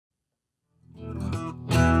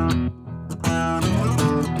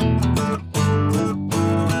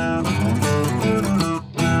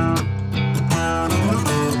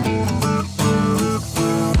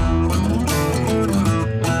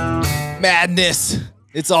Madness.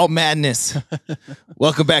 It's all madness.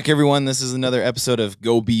 Welcome back, everyone. This is another episode of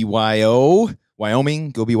GoBeWYO.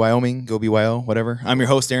 Wyoming, GoBeWyoming, whatever. I'm your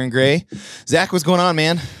host, Aaron Gray. Zach, what's going on,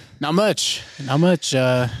 man? Not much. Not much.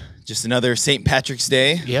 Just another St. Patrick's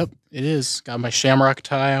Day. Yep, it is. Got my shamrock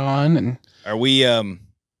tie on. And are we, I'm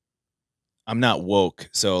not woke.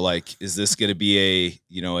 So, like, is this going to be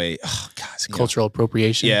cultural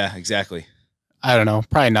appropriation? Yeah, exactly. I don't know.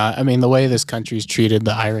 Probably not. I mean, the way this country's treated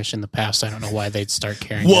the Irish in the past, I don't know why they'd start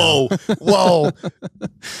caring. Whoa, whoa,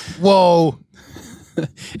 whoa.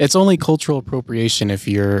 It's only cultural appropriation if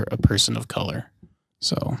you're a person of color.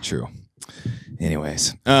 So true.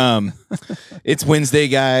 Anyways, it's Wednesday,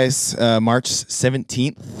 guys. March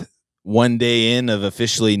 17th. One day in of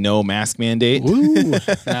officially no mask mandate. Ooh,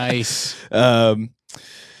 nice.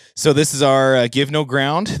 So this is our Give No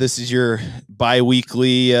Ground. This is your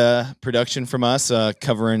bi-weekly production from us,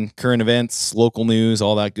 covering current events, local news,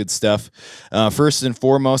 all that good stuff. First and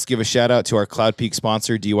foremost, give a shout out to our Cloud Peak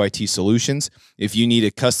sponsor, DYT Solutions. If you need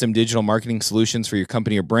a custom digital marketing solutions for your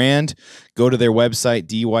company or brand, go to their website,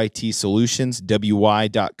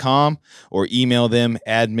 dytsolutionswy.com, or email them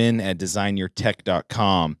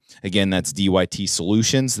admin@designyourtech.com. Again, that's DYT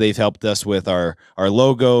Solutions. They've helped us with our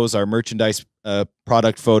logos, our merchandise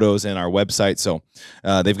product photos, and our website. So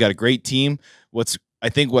they've got a great team. I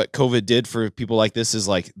think what COVID did for people like this is,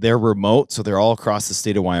 like, they're remote, so they're all across the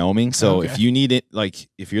state of Wyoming. So if you need it, like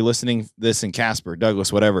if you're listening this in Casper,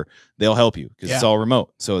 Douglas, whatever, they'll help you because it's all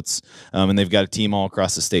remote. So it's and they've got a team all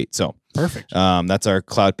across the state. So perfect. That's our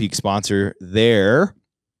Cloud Peak sponsor there.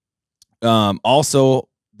 Also,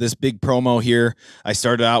 this big promo here, I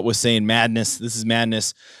started out with saying madness. This is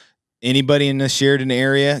madness. Anybody in the Sheridan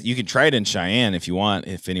area, you can try it in Cheyenne if you want,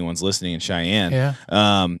 if anyone's listening in Cheyenne. Yeah.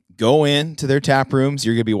 Go into their tap rooms.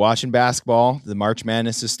 You're going to be watching basketball. The March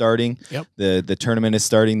Madness is starting. Yep. The tournament is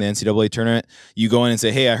starting, the NCAA tournament. You go in and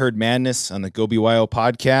say, hey, I heard Madness on the GoBeWYO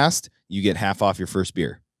podcast. You get half off your first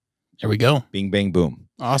beer. There we go. Bing, bang, boom.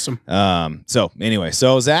 Awesome. So anyway,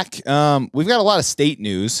 Zach, we've got a lot of state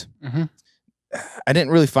news. Mm-hmm. I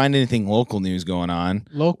didn't really find anything local news going on.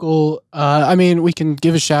 Local, I mean, we can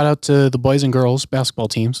give a shout out to the boys and girls basketball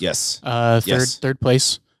teams. Yes. Third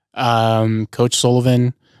place. Coach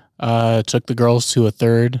Sullivan took the girls to a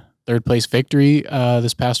third place victory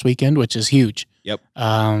this past weekend, which is huge. Yep.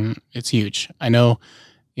 It's huge. I know,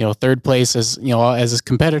 third place is, as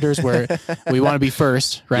competitors where we want to be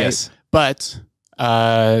first, right? Yes. But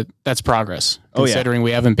that's progress, considering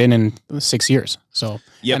we haven't been in 6 years. So,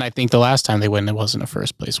 and I think the last time they win, it wasn't a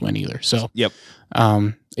first place win either. So,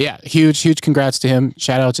 huge congrats to him.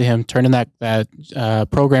 Shout out to him, turning that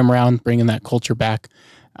program around, bringing that culture back.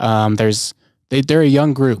 They're a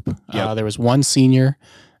young group. There was one senior,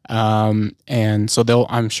 and so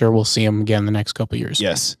I'm sure we'll see him again the next couple of years.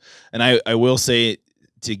 Yes, and I will say,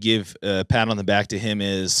 to give a pat on the back to him,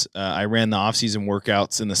 is I ran the off-season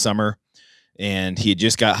workouts in the summer, and he had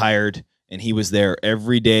just got hired, and he was there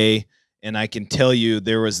every day. And I can tell you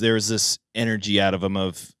there was this energy out of him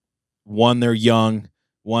of, one, they're young,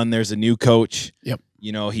 one, there's a new coach. Yep.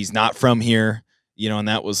 He's not from here, and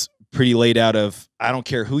that was pretty laid out of, I don't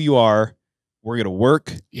care who you are, we're going to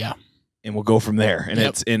work. Yeah. And we'll go from there.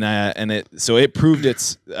 And so it proved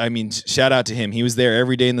shout out to him. He was there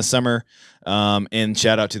every day in the summer. And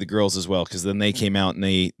shout out to the girls as well, because then they came out and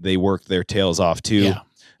they worked their tails off too. Yeah.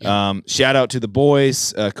 Shout out to the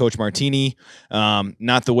boys, Coach Martini.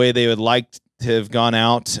 Not the way they would like to have gone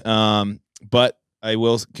out, but I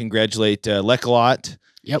will congratulate Lecolot.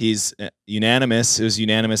 Yep. He's unanimous. It was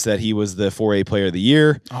unanimous that he was the 4A Player of the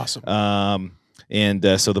Year. Awesome.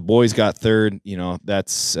 So the boys got third.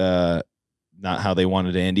 That's not how they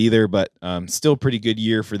wanted to end either, but still pretty good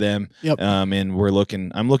year for them. Yep.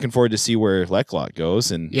 And I'm looking forward to see where Lecolot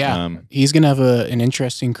goes. And he's gonna have an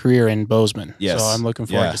interesting career in Bozeman. Yes. So I'm looking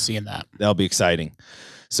forward to seeing that. That'll be exciting.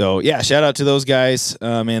 So shout out to those guys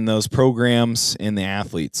and those programs and the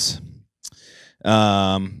athletes.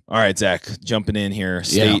 All right, Zach, jumping in here,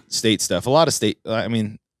 state stuff. A lot of state. I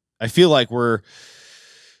mean, I feel like we are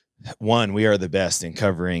the best in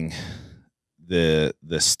covering the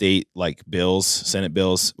state, like bills, Senate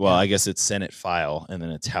bills. Well, I guess it's Senate file, and then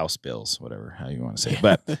it's House bills, whatever, how you want to say it.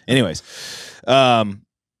 But anyways, I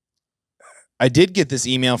did get this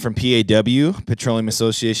email from PAW, Petroleum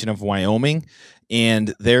Association of Wyoming,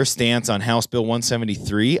 and their stance on House Bill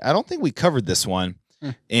 173. I don't think we covered this one,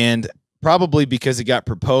 and probably because it got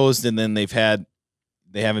proposed, and then they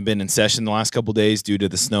haven't been in session the last couple of days due to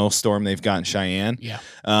the snowstorm they've got in Cheyenne. Yeah.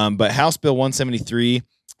 But House Bill 173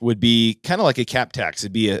 would be kind of like a cap tax.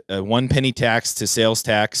 It'd be a 1 penny tax to sales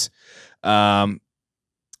tax. And,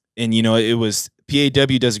 it was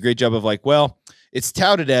PAW does a great job of like, well, it's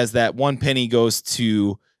touted as that 1 penny goes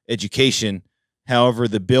to education. However,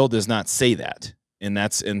 the bill does not say that.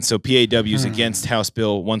 And so PAW is against House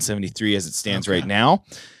Bill 173 as it stands right now,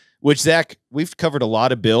 which, Zach, we've covered a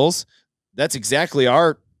lot of bills. That's exactly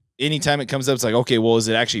anytime it comes up, it's like, okay, well, is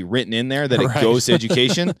it actually written in there that it goes to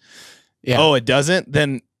education? Oh, it doesn't?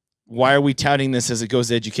 Then why are we touting this as it goes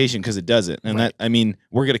to education? Because it doesn't. And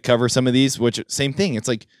we're going to cover some of these, which same thing. It's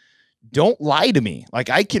like, don't lie to me. Like,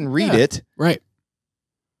 I can read it. Right.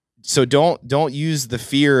 So don't use the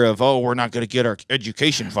fear of, oh, we're not going to get our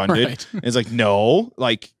education funded. Right. It's like, no,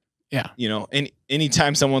 like, and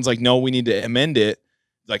anytime someone's like, no, we need to amend it.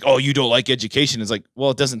 Like, oh, you don't like education. It's like,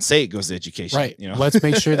 well, it doesn't say it goes to education. Right. Let's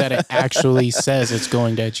make sure that it actually says it's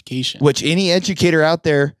going to education. Which any educator out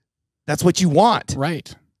there, that's what you want.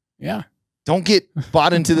 Right. Yeah. Don't get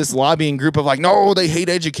bought into this lobbying group of like, no, they hate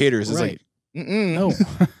educators. It's like, no.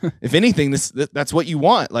 If anything, that's what you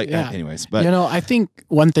want. Like, anyways, but I think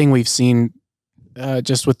one thing we've seen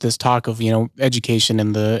just with this talk of, education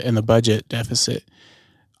in the budget deficit,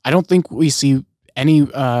 I don't think we see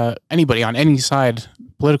anybody on any side,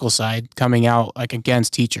 political side, coming out like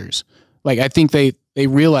against teachers. Like, I think they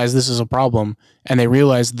realize this is a problem, and they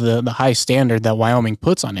realize the high standard that Wyoming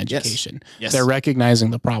puts on education. Yes. They're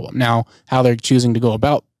recognizing the problem. Now, how they're choosing to go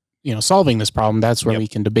about solving this problem, that's where we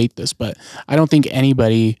can debate this. But I don't think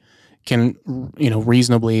anybody can,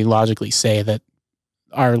 reasonably, logically say that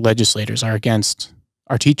our legislators are against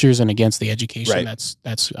our teachers and against the education that's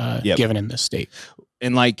given in this state.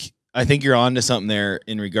 And like, I think you're on to something there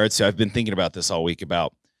in regards to, I've been thinking about this all week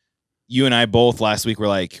about, you and I both last week were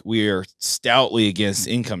like, we are stoutly against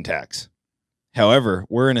income tax. However,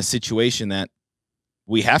 we're in a situation that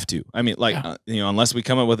we have to. I mean, like, unless we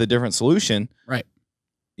come up with a different solution, right?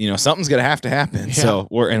 Something's going to have to happen. Yeah. So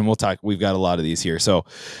we'll talk, we've got a lot of these here. So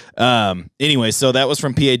anyway, so that was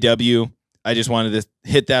from PAW. I just wanted to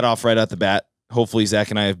hit that off right out the bat. Hopefully Zach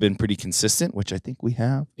and I have been pretty consistent, which I think we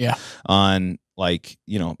have. Yeah. On like,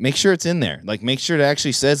 make sure it's in there. Like, make sure it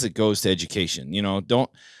actually says it goes to education.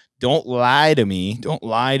 Don't lie to me. Don't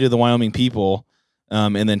lie to the Wyoming people.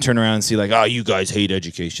 And then turn around and see like, oh, you guys hate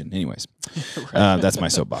education. Anyways, that's my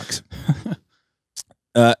soapbox.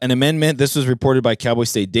 An amendment. This was reported by Cowboy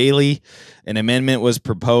State Daily. An amendment was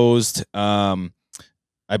proposed, I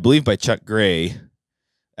believe, by Chuck Gray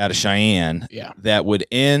out of Cheyenne. Yeah. That would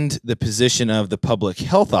end the position of the public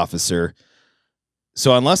health officer.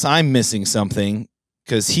 So unless I'm missing something,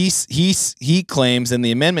 because he claims, and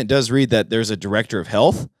the amendment does read that there's a director of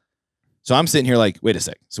health. So I'm sitting here like, wait a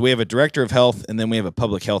sec. So we have a director of health, and then we have a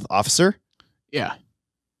public health officer. Yeah.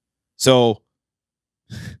 So.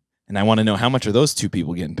 And I want to know, how much are those two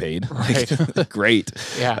people getting paid? Right. Like, great.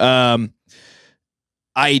 Yeah.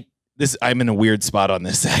 I'm in a weird spot on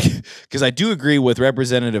this, because I do agree with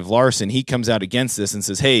Representative Larson. He comes out against this and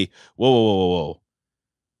says, hey, whoa.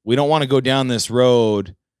 We don't want to go down this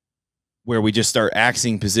road where we just start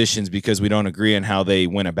axing positions because we don't agree on how they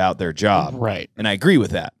went about their job. Right. And I agree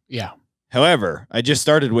with that. Yeah. However, I just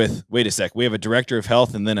started with, wait a sec, we have a director of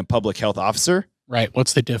health and then a public health officer. Right.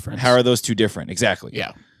 What's the difference? How are those two different? Exactly.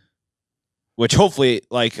 Yeah. Which hopefully,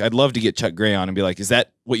 like, I'd love to get Chuck Gray on and be like, is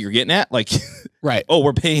that what you're getting at? Like, right. Oh,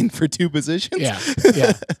 we're paying for two positions? Yeah.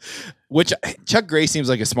 Yeah. Which Chuck Gray seems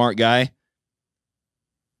like a smart guy.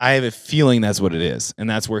 I have a feeling that's what it is. And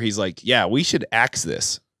that's where he's like, yeah, we should axe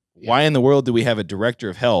this. Yeah. Why in the world do we have a director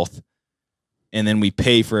of health and then we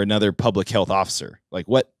pay for another public health officer? Like,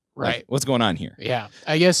 what? Right. Like, what's going on here? Yeah.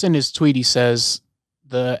 I guess in his tweet, he says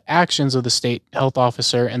the actions of the state health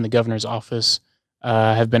officer and the governor's office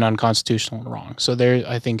have been unconstitutional and wrong. So there,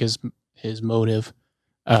 I think, is his motive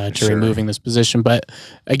to removing this position. But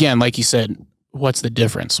again, like you said, what's the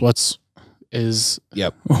difference?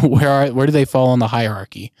 Yep. Where do they fall on the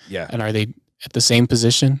hierarchy? Yeah. And are they at the same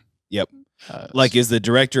position? Yep. Like, is the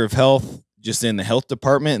director of health just in the health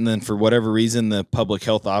department, and then for whatever reason the public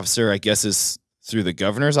health officer, I guess, is through the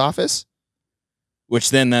governor's office? Which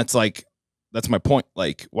then that's my point.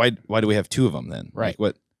 Like, why do we have two of them then? Right. Like,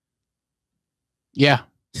 what? Yeah.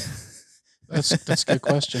 That's a good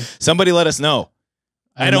question. Somebody let us know.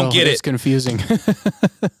 I don't get it. It's confusing.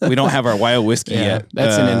 We don't have our WYO whiskey yet.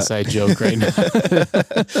 That's an inside joke right now.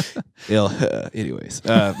 Anyways,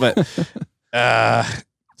 all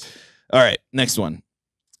right, next one.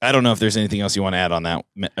 I don't know if there's anything else you want to add on that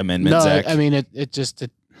amendment, no, Zach. I mean, I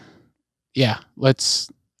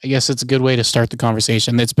guess it's a good way to start the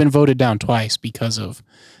conversation. It's been voted down twice because of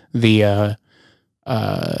the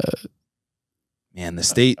man, the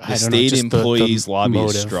state employees lobby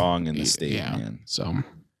is strong in the state, man. So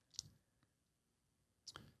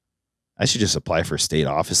I should just apply for state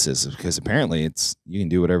offices because apparently you can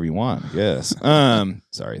do whatever you want, I guess.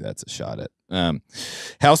 Sorry, that's a shot at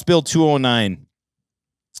House Bill 209.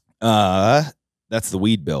 That's the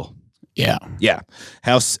weed bill. Yeah. Yeah.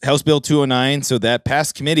 House Bill 209. So that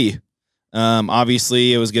passed committee.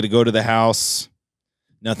 Obviously it was going to go to the House.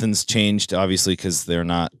 Nothing's changed, obviously, because they're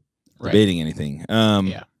not debating anything.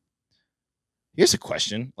 Yeah. Here's a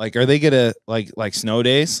question: like, are they gonna like snow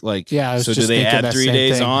days? Like, yeah. So do they add 3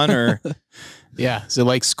 days on, or? Yeah. So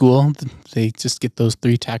like school, they just get those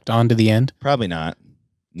 3 tacked on to the end. Probably not.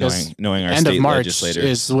 Knowing our end state of March legislators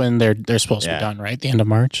is when they're supposed to be done, right? The end of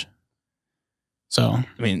March. So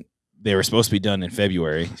I mean, they were supposed to be done in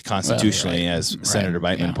February constitutionally, as Senator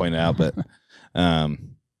Beitman pointed out, but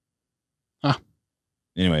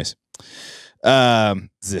anyways.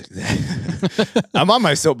 I'm on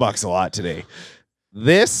my soapbox a lot today.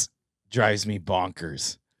 This drives me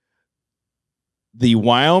bonkers. The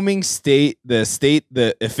Wyoming state,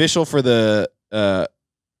 the official for the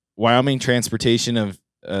Wyoming Transportation of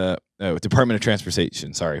Department of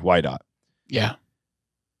Transportation, sorry, WYDOT. Yeah.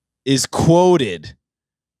 Is quoted.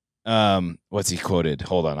 What's he quoted?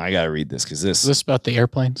 Hold on, I gotta read this because Is this about the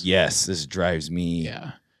airplanes? Yes, this drives me.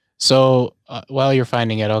 Yeah. So while you're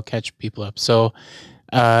finding it, I'll catch people up. So,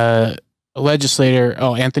 a legislator,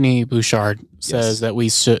 Anthony Bouchard, says that we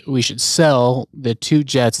should sell the 2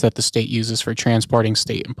 jets that the state uses for transporting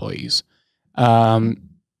state employees. So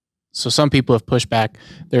some people have pushed back.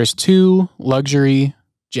 There's 2 luxury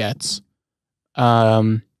jets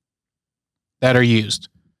that are used.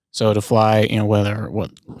 So to fly, if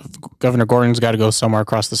Governor Gordon's got to go somewhere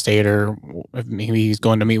across the state, or if maybe he's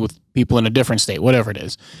going to meet with people in a different state, whatever it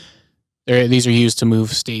is. These are used to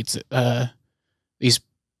move states. These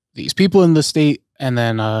people in the state, and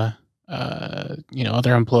then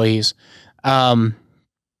other employees.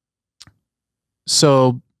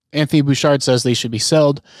 So Anthony Bouchard says they should be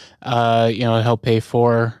sold. To help pay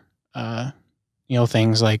for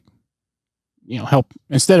things like help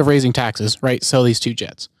instead of raising taxes, right? Sell these 2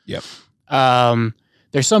 jets. Yep.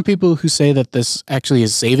 There's some people who say that this actually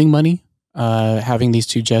is saving money. Having these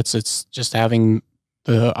 2 jets, it's just having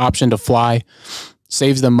the option to fly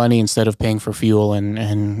saves them money instead of paying for fuel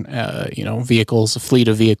and vehicles, a fleet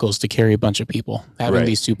of vehicles to carry a bunch of people. Having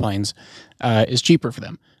these 2 planes is cheaper for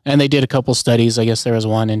them. And they did a couple studies. I guess there was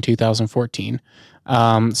one in 2014.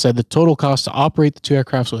 Said the total cost to operate the 2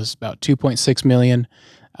 aircrafts was about $2.6 million.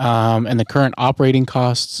 And the current operating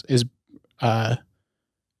costs is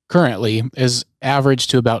currently is average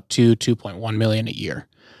to about $2.1 million a year.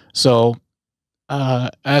 So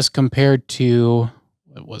as compared to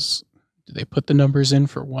did they put the numbers in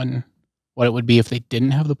for what it would be if they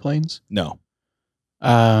didn't have the planes? No.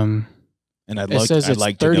 And I'd like to know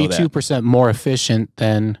that. 32% more efficient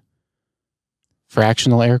than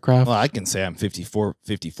fractional aircraft. Well, I can say I'm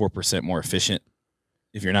 54% more efficient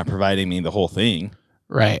if you're not providing me the whole thing.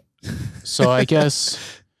 Right. So I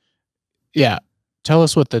guess, yeah. Tell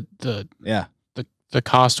us what the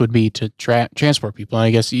cost would be to transport people. And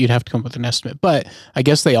I guess you'd have to come up with an estimate. But I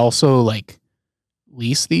guess they also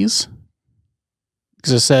lease these,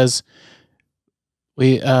 because it says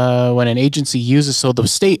when an agency uses, so the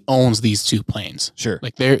state owns these 2 planes. Sure.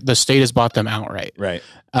 The state has bought them outright. Right.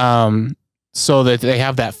 So that they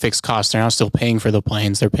have that fixed cost. They're not still paying for the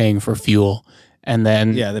planes. They're paying for fuel. And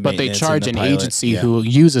then, but they charge an agency who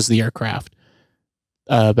uses the aircraft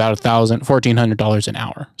about $1,400 an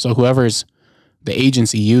hour. So whoever's the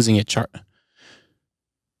agency using it,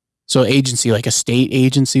 so agency, like a state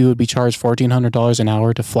agency, would be charged $1,400 an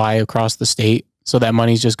hour to fly across the state. So that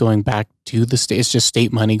money's just going back to the state. It's just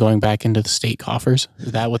state money going back into the state coffers.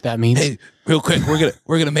 Is that what that means? Hey, real quick,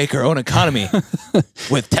 we're gonna make our own economy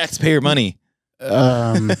with taxpayer money.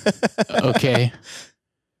 Okay.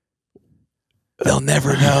 They'll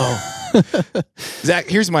never know. Zach,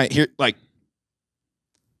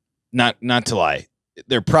 not to lie.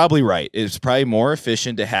 They're probably right. It's probably more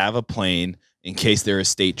efficient to have a plane in case there is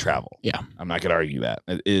state travel. Yeah. I'm not going to argue that.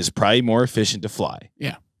 It is probably more efficient to fly.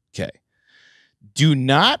 Yeah. Okay. Do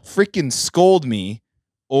not freaking scold me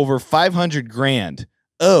over 500 grand.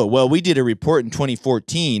 Oh, well, we did a report in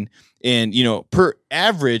 2014 and, per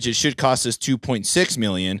average, it should cost us 2.6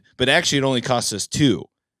 million, but actually it only costs us 2.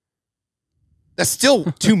 That's still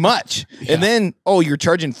too much. Yeah. And then, you're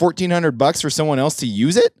charging $1,400 for someone else to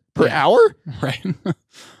use it per hour? Right.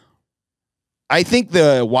 I think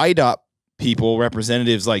the WYDOT people,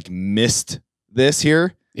 representatives, missed this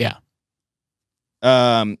here. Yeah.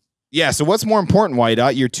 Yeah. So what's more important,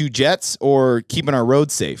 WYDOT, your 2 jets or keeping our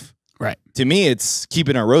roads safe? Right. To me, it's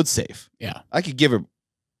keeping our roads safe. Yeah. I could give a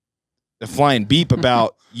flying beep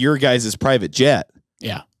about your guys' private jet.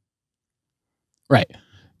 Yeah. Right.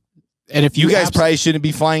 And if you guys probably shouldn't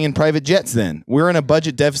be flying in private jets then. We're in a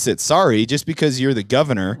budget deficit. Sorry, just because you're the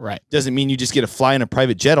governor doesn't mean you just get to fly in a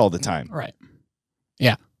private jet all the time. Right.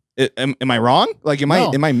 Yeah. Am I wrong? Like, am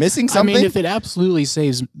I missing something? I mean, if it absolutely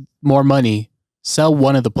saves more money, sell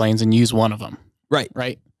one of the planes and use one of them. Right.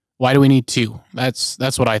 Right. Why do we need two? That's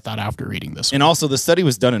what I thought after reading this one. And also the study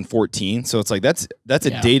was done in 2014. So it's like, that's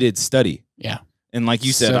a dated study. Yeah. And like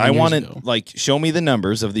you said, I want to like, show me the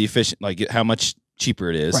numbers of the efficient, like how much cheaper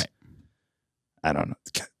it is. Right. I don't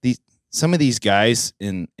know. Some of these guys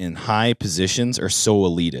in high positions are so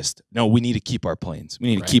elitist. No, we need to keep our planes. We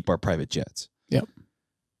need to keep our private jets. Yep.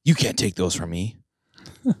 You can't take those from me.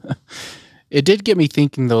 It did get me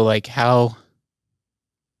thinking though, like how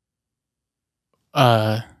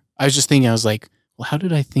I was just thinking, I was like, well, how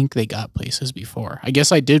did I think they got places before? I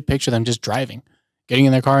guess I did picture them just driving, getting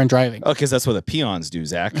in their car and driving. Oh, because that's what the peons do,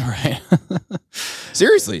 Zach. Right.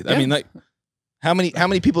 Seriously. I mean, like, how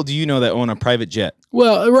many people do you know that own a private jet?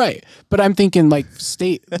 Well, right. But I'm thinking like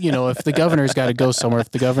state, if the governor's got to go somewhere,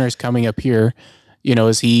 if the governor's coming up here,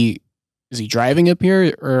 is he driving up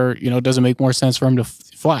here, or, does it make more sense for him to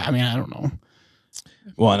fly? I mean, I don't know.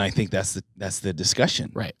 Well, and I think that's the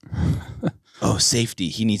discussion. Right. Oh, safety.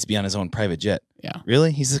 He needs to be on his own private jet. Yeah.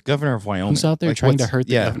 Really? He's the governor of Wyoming. Who's out there trying to hurt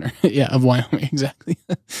the governor? Yeah, of Wyoming. Exactly.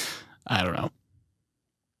 I don't know.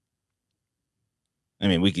 I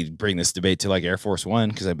mean, we could bring this debate to like Air Force One,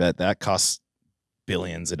 because I bet that costs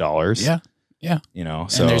billions of dollars. Yeah. Yeah.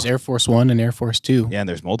 So and there's Air Force One and Air Force Two. Yeah, and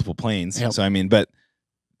there's multiple planes. Yep. So I mean, but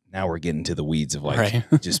now we're getting to the weeds of like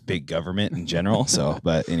just big government in general. So,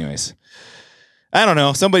 but anyways, I don't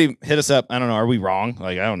know. Somebody hit us up. I don't know. Are we wrong?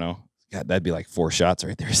 Like, I don't know. God, that'd be like 4 shots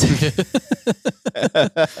right there.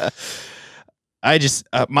 I guess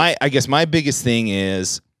my biggest thing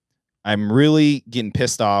is I'm really getting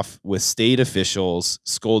pissed off with state officials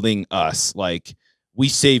scolding us like, we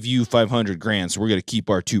save you 500 grand, so we're going to keep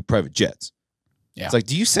our 2 private jets. Yeah. It's like,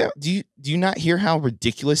 do you not hear how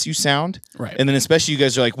ridiculous you sound? Right. And then especially you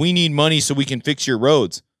guys are like, we need money so we can fix your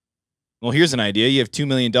roads. Well, here's an idea. You have $2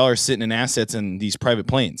 million sitting in assets in these private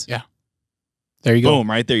planes. Yeah. There you go. Boom,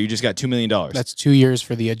 right there. You just got $2 million. That's 2 years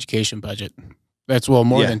for the education budget. That's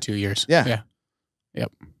more than 2 years. Yeah. Yeah.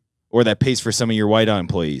 Yep. Or that pays for some of your white-eye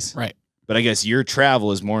employees. Right. But I guess your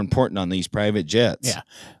travel is more important on these private jets. Yeah.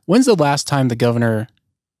 When's the last time the governor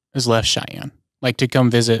has left Cheyenne? Like to come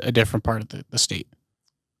visit a different part of the state?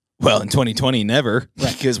 Well, in 2020, never.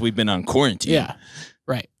 Right. Because we've been on quarantine. Yeah.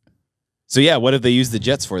 Right. So yeah, what have they used the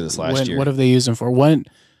jets for this last year? What have they used them for? Why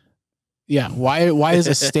is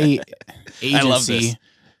a state agency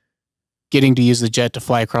getting to use the jet to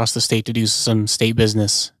fly across the state to do some state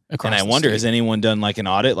business across and I wonder, has anyone done like an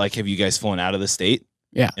audit? Like, have you guys flown out of the state?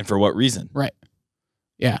 Yeah. And for what reason? Right.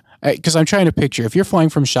 Yeah. Because I'm trying to picture, if you're flying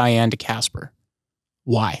from Cheyenne to Casper,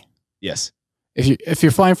 why? Yes. If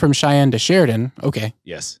you're flying from Cheyenne to Sheridan, okay.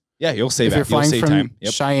 Yes. Yeah, you'll save. If you're flying from time.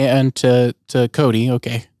 Yep. Cheyenne to Cody,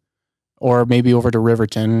 okay. Or maybe over to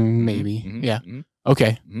Riverton, maybe. Mm-hmm. Yeah. Mm-hmm.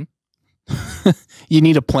 Okay. Mm-hmm. You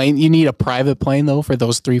need a plane. You need a private plane though for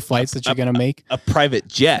those 3 flights that you're gonna make. A private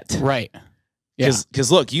jet, right? Yeah. Because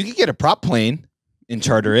look, you can get a prop plane and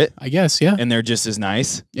charter it. I guess. Yeah. And they're just as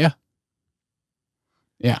nice. Yeah.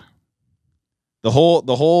 Yeah. The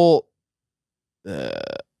whole.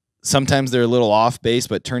 Sometimes they're a little off base,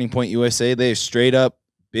 but Turning Point USA, they straight up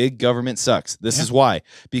big government sucks. This is why,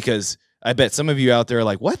 because I bet some of you out there are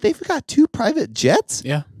like, what? They've got 2 private jets?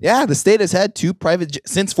 Yeah. Yeah. The state has had 2 private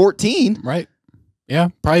jets since 2014. Right. Yeah.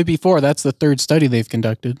 Probably before. That's the 3rd study they've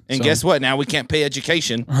conducted. And guess what? Now we can't pay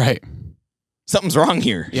education. Right. Something's wrong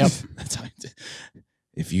here. Yep.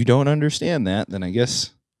 If you don't understand that, then I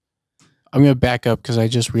guess. I'm going to back up because I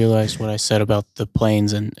just realized what I said about the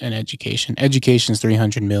planes and education. Education's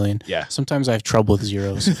 $300 million. Yeah. Sometimes I have trouble with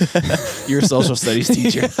zeros. You're a social studies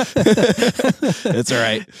teacher. That's all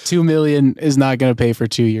right. $2 million is not going to pay for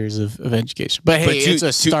 2 years of education. But hey, it's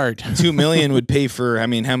a start. $2 million would pay for, I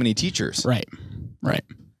mean, how many teachers? Right. Right.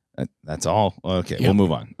 That's all. Okay. Yep. We'll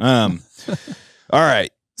move on. All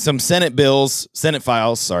right. Some Senate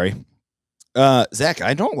files. Sorry. Zach,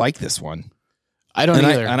 I don't like this one. I don't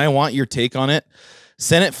either. And I want your take on it.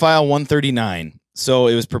 Senate File 139. So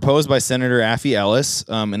it was proposed by Senator Affy Ellis,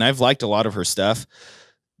 and I've liked a lot of her stuff.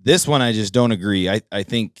 This one, I just don't agree. I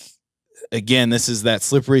think, again, this is that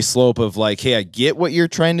slippery slope of like, hey, I get what you're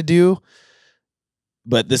trying to do,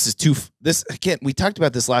 but this is again, we talked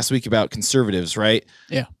about this last week about conservatives, right?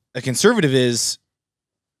 Yeah. A conservative is,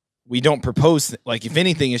 we don't propose, like, if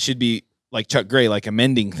anything, it should be like Chuck Gray, like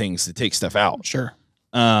amending things to take stuff out. Sure.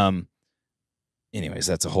 Anyways,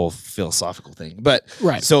 that's a whole philosophical thing. But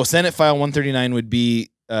right. So Senate File 139 would be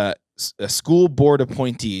a school board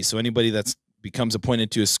appointee, so anybody that's becomes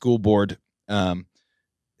appointed to a school board,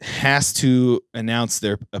 has to announce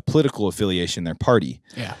their political affiliation, their party.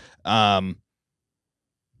 Yeah.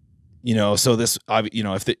 You know, so this, you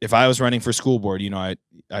know, if I was running for school board, you know,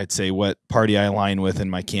 I'd say what party I align with in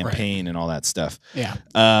my campaign and all that stuff. Yeah.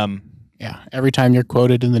 Yeah. Every time you're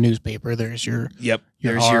quoted in the newspaper, there's your there's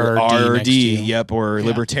your RD, or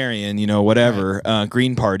libertarian, you know, whatever,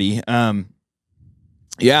 Green Party.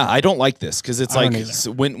 Yeah, I don't like this because it's like,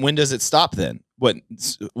 so when does it stop then?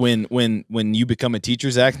 When you become a teacher,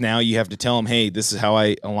 Zach, now you have to tell them, hey, this is how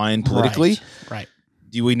I align politically. Right.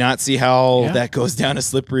 Do we not see how that goes down a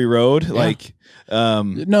slippery road? Yeah. Like,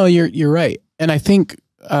 no, you're right. And I think,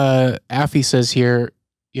 Affy says here,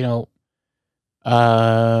 you know,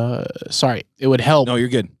 sorry, it would help. No, you're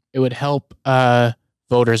good. It would help,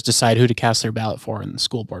 voters decide who to cast their ballot for in the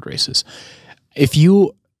school board races. If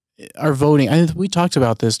you are voting, we talked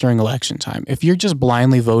about this during election time. If you're just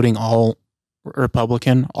blindly voting all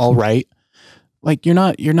Republican, all right, like you're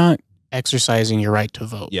not exercising your right to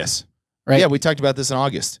vote. Yes. Right. Yeah, we talked about this in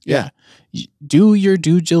August. Yeah. Do your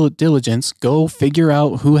due diligence. Go figure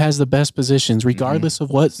out who has the best positions, regardless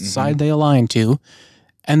of what side they align to,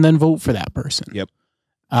 and then vote for that person. Yep.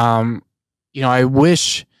 You know, I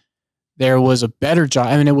wish there was a better job.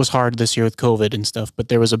 I mean, it was hard this year with COVID and stuff, but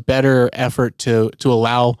there was a better effort to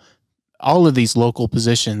allow all of these local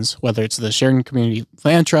positions, whether it's the Sheridan Community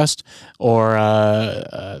Land Trust or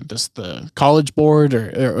the college board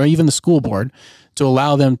or even the school board, to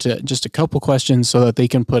allow them to just a couple questions so that they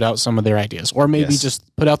can put out some of their ideas, or maybe just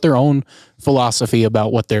put out their own philosophy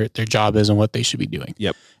about what their job is and what they should be doing.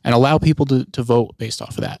 Yep. And allow people to vote based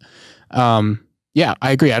off of that. Yeah,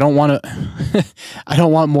 I agree. I don't want to, I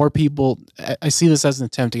don't want more people. I see this as an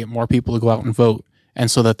attempt to get more people to go out and vote,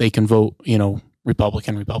 and so that they can vote, you know,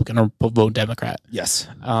 Republican, or vote Democrat. Yes.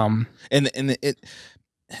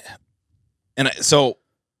 So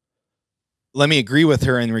let me agree with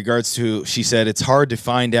her in regards to, she said it's hard to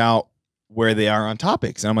find out where they are on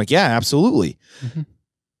topics. And I'm like, yeah, absolutely.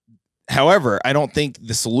 However, I don't think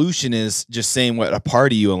the solution is just saying what a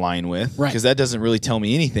party you align with, because that doesn't really tell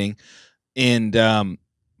me anything. And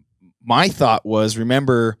my thought was,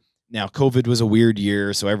 remember, now COVID was a weird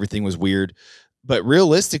year, so everything was weird. But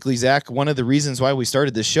realistically, Zach, one of the reasons why we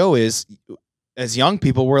started this show is, as young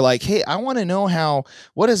people, we're like, hey, I want to know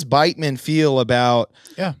what does Beitman feel about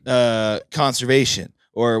conservation?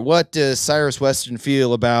 Or what does Cyrus Western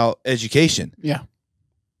feel about education? Yeah.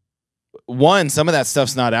 One, some of that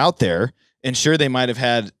stuff's not out there. And sure, they might have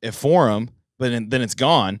had a forum, but then it's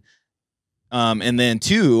gone. And then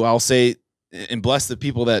two, I'll say, and bless the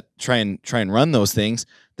people that try and run those things,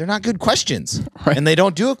 they're not good questions. Right. And they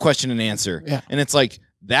don't do a question and answer. Yeah. And it's like,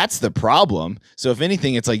 that's the problem. So if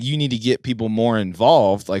anything, it's like you need to get people more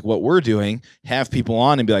involved, like what we're doing, have people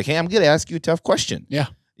on and be like, hey, I'm going to ask you a tough question. Yeah.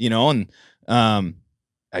 You know, and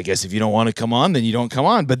I guess if you don't want to come on, then you don't come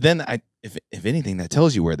on. But then if anything, that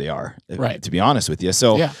tells you where they are, to be honest with you.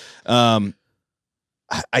 So I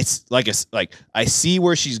see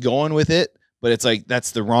where she's going with it, but it's like,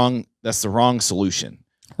 that's the wrong solution.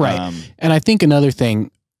 Right. And I think another thing,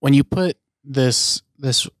 when you put this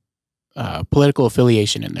political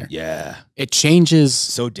affiliation in there, it changes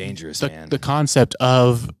so dangerous, the concept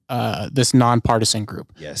of this nonpartisan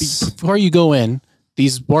group. Yes. Before you go in,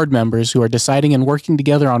 these board members who are deciding and working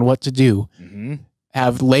together on what to do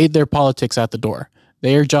have laid their politics at the door.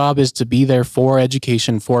 Their job is to be there for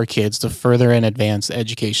education, for kids, to further and advance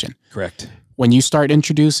education. Correct. When you start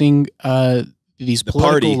introducing these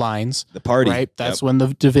political lines, right? That's when the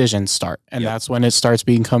divisions start, and that's when it starts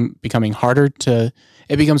becoming harder to.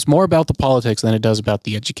 It becomes more about the politics than it does about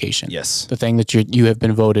the education. Yes, the thing that you have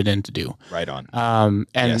been voted in to do. Right on.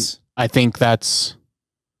 And I think that's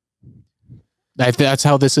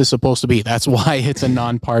how this is supposed to be. That's why it's a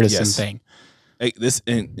nonpartisan thing.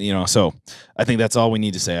 So I think that's all we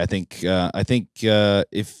need to say. I think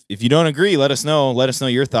if you don't agree, let us know. Let us know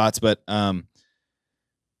your thoughts. But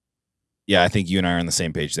I think you and I are on the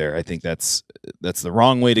same page there. I think that's the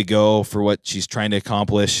wrong way to go for what she's trying to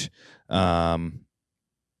accomplish. So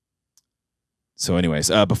anyways,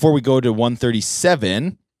 before we go to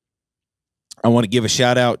 137, I want to give a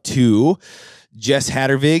shout out to Jess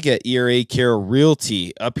Hattervig at ERA Care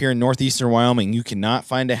Realty up here in northeastern Wyoming. You cannot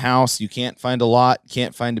find a house, you can't find a lot,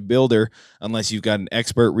 can't find a builder unless you've got an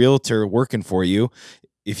expert realtor working for you.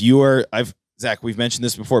 If you are, Zach, we've mentioned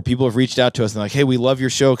this before. People have reached out to us and like, hey, we love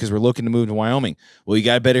your show because we're looking to move to Wyoming. Well,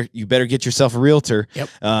 you better get yourself a realtor. Yep.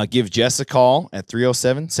 Give Jess a call at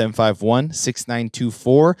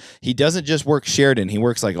 307-751-6924. He doesn't just work Sheridan. He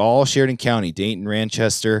works like all Sheridan County, Dayton,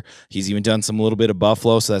 Ranchester. He's even done some little bit of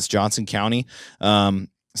Buffalo, so that's Johnson County.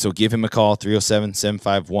 So give him a call,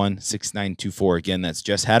 307-751-6924. Again, that's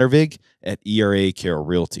Jess Hattervig at ERA Carroll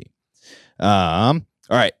Realty. All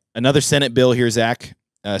right, another Senate bill here, Zach.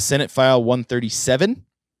 Senate File 137.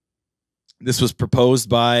 This was proposed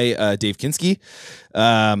by Dave Kinski.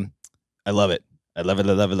 I love it. I love it.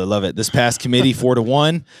 I love it. I love it. This passed committee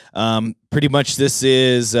 4-1. Pretty much this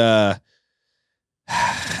is I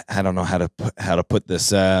don't know how to put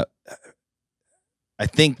this. I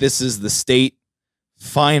think this is the state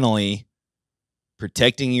finally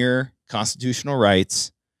protecting your constitutional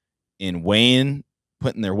rights and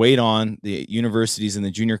putting their weight on the universities and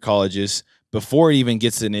the junior colleges before it even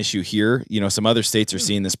gets an issue here. You know, some other states are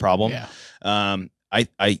seeing this problem. Yeah.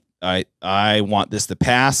 I want this to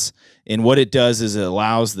pass. And what it does is it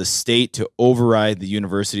allows the state to override the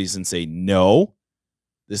universities and say, no,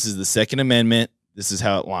 this is the Second Amendment. This is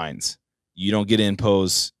how it lines. You don't get to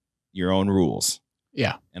impose your own rules.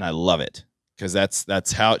 Yeah. And I love it because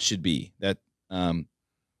that's how it should be.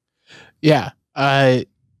 Yeah.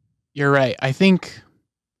 You're right. I think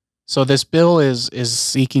so. This bill is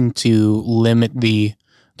seeking to limit the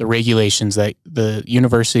regulations that the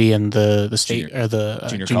university and the state or the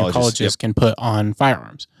junior colleges can put on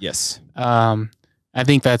firearms. Yes. I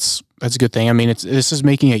think that's a good thing. I mean, this is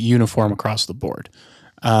making it uniform across the board.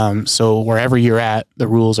 So wherever you're at, the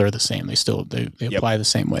rules are the same. They apply the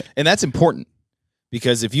same way. And that's important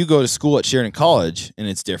because if you go to school at Sheridan College and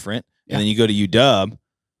it's different, and then you go to UW,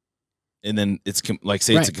 and then it's like,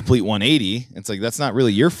 say it's a complete 180. It's like, that's not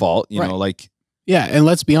really your fault, you know, like. Yeah. And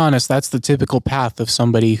let's be honest, that's the typical path of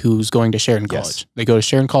somebody who's going to Sheridan College. They go to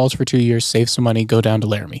Sheridan College for 2 years, save some money, go down to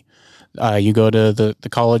Laramie. You go to the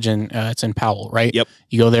college and it's in Powell, right? Yep.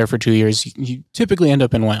 You go there for 2 years. You typically end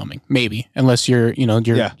up in Wyoming, maybe, unless your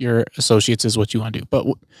associates is what you want to do. But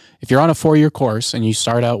if you're on a 4-year course and you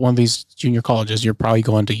start out one of these junior colleges, you're probably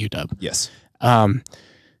going to UW. Yes.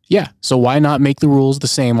 Yeah. So why not make the rules the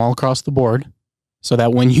same all across the board, so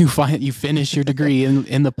that when you finish your degree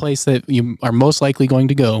in the place that you are most likely going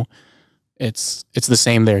to go, it's the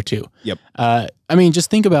same there too. Yep. I mean,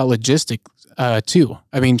 just think about logistics too.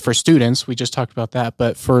 I mean, for students, we just talked about that,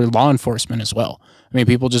 but for law enforcement as well. I mean,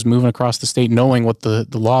 people just moving across the state, knowing what the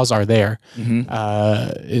laws are there,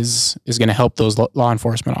 is going to help those law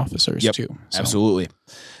enforcement officers too. So. Absolutely.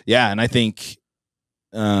 Yeah. And I think,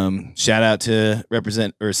 shout out to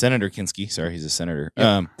Senator Kinski. Sorry, he's a senator.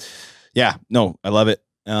 Yep. Yeah, no, I love it.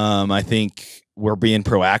 I think we're being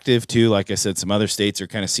proactive too. Like I said, some other states are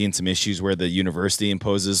kind of seeing some issues where the university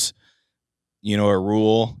imposes, a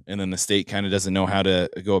rule, and then the state kind of doesn't know how to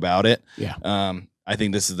go about it. Yeah. I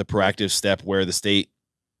think this is the proactive step where the state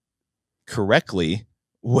correctly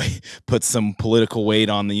puts some political weight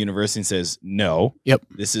on the university and says, no,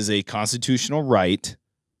 this is a constitutional right.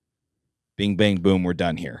 Bing, bang, boom, we're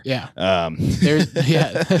done here. Yeah.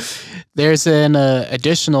 There's an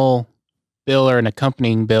additional bill or an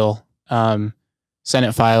accompanying bill,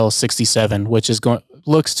 Senate File 67, which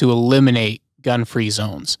looks to eliminate gun-free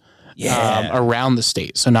zones around the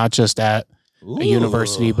state. So not just at a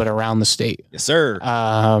university, but around the state. Yes, sir.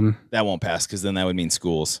 That won't pass because then that would mean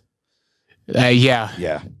schools. Yeah.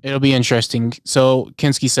 It'll be interesting. So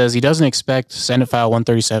Kinski says he doesn't expect Senate File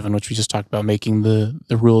 137, which we just talked about, making the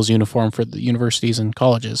rules uniform for the universities and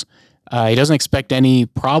colleges. He doesn't expect any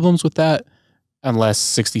problems with that unless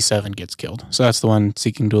 67 gets killed. So that's the one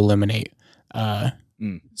seeking to eliminate.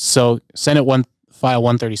 So Senate File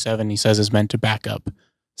 137, he says, is meant to back up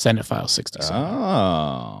Senate File 67.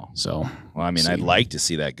 Oh. So, well, I mean, I'd like to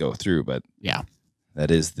see that go through, but yeah. That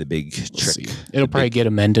is the big trick. It'll probably get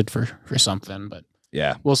amended for something, but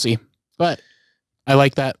yeah, we'll see. But I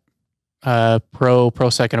like that pro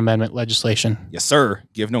Second Amendment legislation. Yes, sir.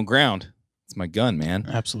 Give no ground. It's my gun, man.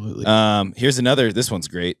 Absolutely. Here's another. This one's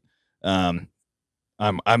great. I'm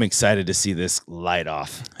excited to see this light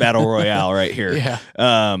off battle royale right here. Yeah.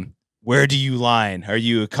 Where do you line? Are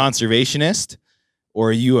you a conservationist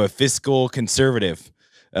or are you a fiscal conservative?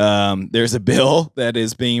 There's a bill that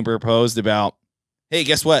is being proposed about, hey,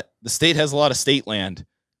 guess what? The state has a lot of state land.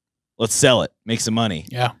 Let's sell it. Make some money.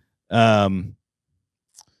 Yeah.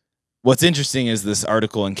 What's interesting is this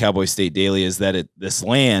article in Cowboy State Daily is that this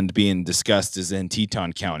land being discussed is in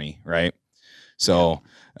Teton County, right? So,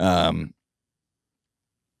 I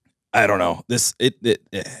don't know. This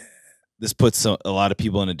puts a lot of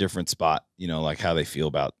people in a different spot, like how they feel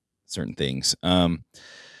about certain things. I'm excited to see this light off battle royale right here. Here's another. This one's great. I'm excited to see this legislation. Yes, sir. Where do you line? Are you a conservationist or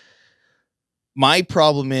are you a fiscal conservative? There's a bill that is being proposed about, hey, guess what? The state has a lot of state land. Let's sell it. Make some money. Yeah. What's interesting is this article in Cowboy State Daily is that this land being discussed is in Teton County, right? So, My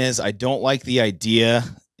problem is I don't like the idea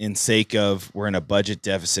in sake of we're in a budget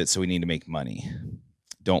deficit, so we need to make money.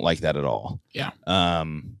 Don't like that at all. Yeah.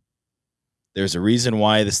 There's a reason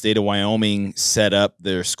why the state of Wyoming set up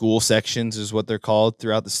their school sections, is what they're called,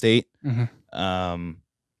 throughout the state. Mm-hmm.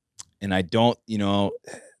 And I don't, the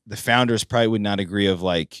founders probably would not agree of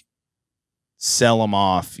like sell them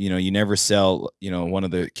off. You never sell, one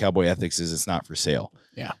of the cowboy ethics is it's not for sale.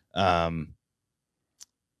 Yeah.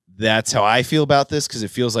 That's how I feel about this, because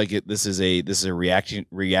it feels like this is a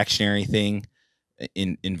reactionary thing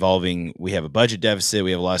involving, we have a budget deficit,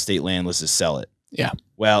 we have a lot of state land, let's just sell it. Yeah.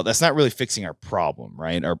 Well, that's not really fixing our problem,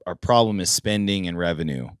 right? Our problem is spending and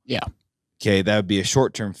revenue. Yeah. Okay, that would be a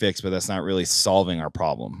short-term fix, but that's not really solving our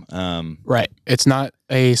problem. Right. It's not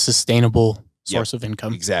a sustainable source of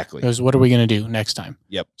income. Exactly. Because what are we going to do next time?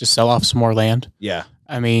 Yep. Just sell off some more land? Yeah.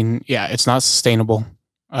 I mean, yeah, it's not sustainable.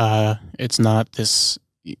 It's not this,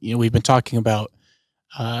 we've been talking about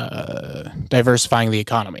diversifying the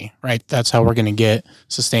economy, right? That's how we're going to get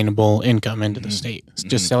sustainable income into the state.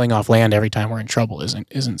 Just selling off land every time we're in trouble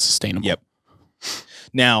isn't sustainable. Yep.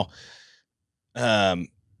 Now,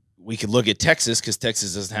 we could look at Texas, because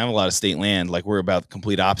Texas doesn't have a lot of state land. Like, we're about the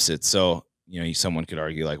complete opposite. So, someone could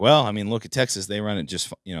argue like, well, I mean, look at Texas. They run it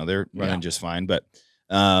just, they're running just fine. But,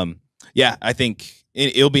 yeah, I think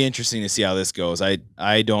it'll be interesting to see how this goes.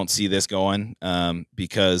 I don't see this going,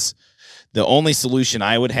 because the only solution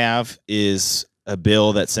I would have is a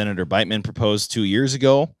bill that Senator Beitman proposed 2 years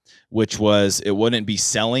ago, which was, it wouldn't be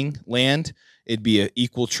selling land. It'd be an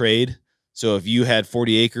equal trade. So if you had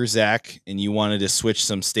 40 acres, Zach, and you wanted to switch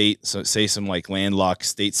some state, so say some like landlocked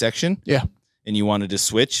state section, yeah, and you wanted to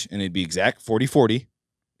switch, and it'd be exact 40-40,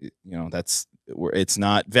 that's where it's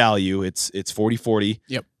not value, it's 40-40.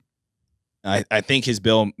 Yep. I think his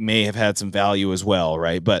bill may have had some value as well,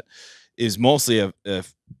 right? But is mostly a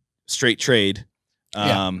straight trade.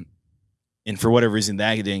 And for whatever reason,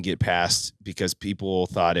 that didn't get passed because people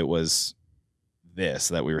thought it was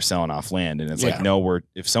that we were selling off land. And it's like, no,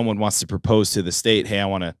 if someone wants to propose to the state, hey, I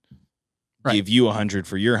want to give you 100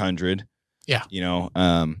 for your 100. Yeah.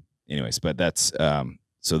 Anyways, but that's,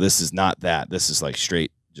 so this is not that. This is like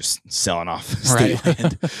straight just selling off state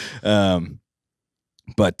land.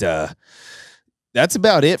 But that's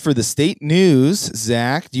about it for the state news.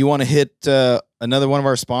 Zach, do you want to hit another one of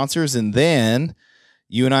our sponsors? And then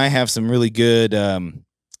you and I have some really good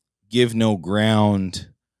give no ground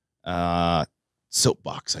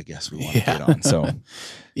soapbox, I guess we want to get on. So,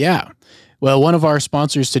 yeah. Well, one of our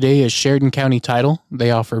sponsors today is Sheridan County Title.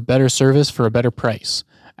 They offer better service for a better price.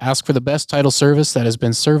 Ask for the best title service that has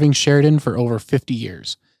been serving Sheridan for over 50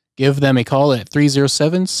 years. Give them a call at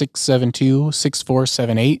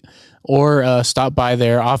 307-672-6478 or stop by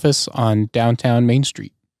their office on downtown Main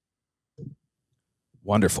Street.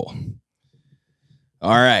 Wonderful.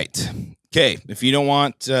 All right. Okay. If you don't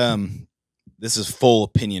want, this is full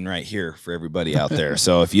opinion right here for everybody out there.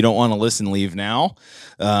 So if you don't want to listen, leave now.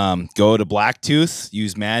 Go to Blacktooth,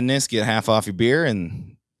 use Madness, get half off your beer,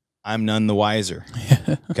 and I'm none the wiser.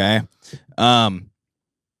 Okay.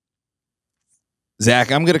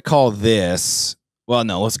 Zach, I'm going to call this. Well,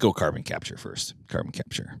 no, let's go carbon capture first. Carbon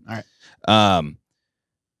capture. All right.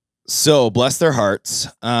 So bless their hearts.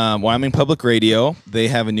 Wyoming Public Radio, they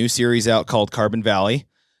have a new series out called Carbon Valley.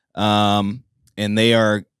 And they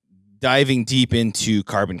are diving deep into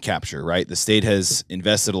carbon capture, right? The state has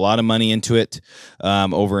invested a lot of money into it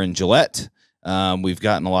over in Gillette. We've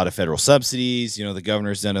gotten a lot of federal subsidies. The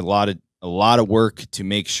governor's done a lot of work to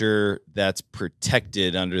make sure that's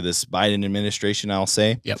protected under this Biden administration, I'll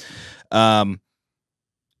say. Yep.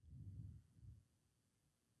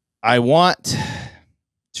 I want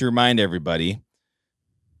to remind everybody,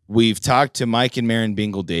 we've talked to Mike and Maren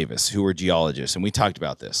Bingle Davis, who are geologists, and we talked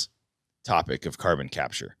about this topic of carbon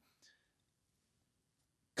capture.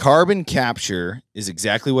 Carbon capture is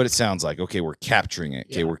exactly what it sounds like. Okay, we're capturing it.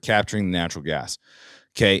 Okay, we're capturing the natural gas.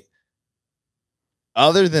 Okay.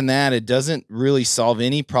 Other than that, it doesn't really solve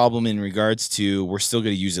any problem in regards to we're still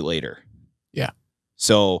going to use it later. Yeah.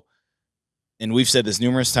 So, and we've said this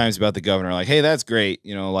numerous times about the governor, like, hey, that's great.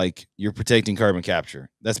 Like you're protecting carbon capture.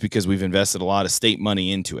 That's because we've invested a lot of state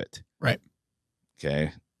money into it. Right.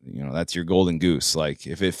 Okay. That's your golden goose. Like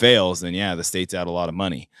if it fails, then yeah, the state's out a lot of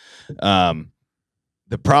money.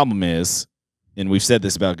 The problem is, and we've said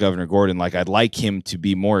this about Governor Gordon, like I'd like him to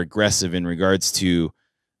be more aggressive in regards to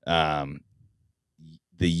the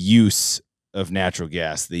use of natural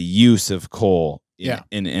gas, the use of coal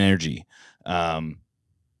in energy.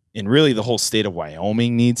 And really the whole state of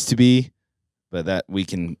Wyoming needs to be, but that we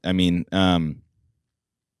can,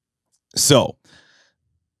 so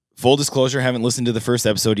full disclosure, I haven't listened to the first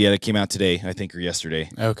episode yet. It came out today, I think, or yesterday.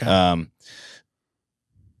 Okay.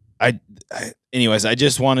 Anyways, I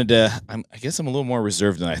just wanted to, I guess I'm a little more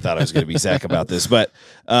reserved than I thought I was going to be, Zach, about this, but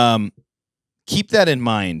keep that in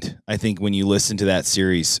mind, I think, when you listen to that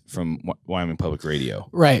series from Wyoming Public Radio.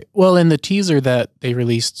 Right. Well, in the teaser that they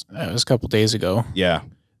released, it was a couple days ago. Yeah.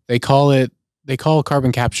 They call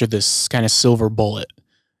carbon capture this kind of silver bullet,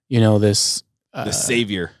 this the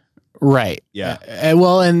savior. Right. Yeah.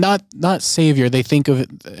 Well, and not savior. They think of it,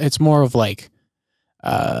 it's more of like,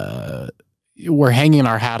 we're hanging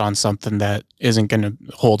our hat on something that isn't going to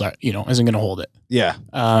hold it. Yeah.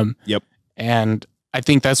 Yep. And I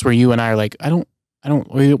think that's where you and I are like,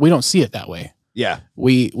 we don't see it that way. Yeah.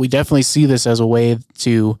 We definitely see this as a way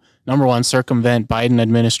to, number one, circumvent Biden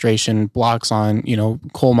administration blocks on,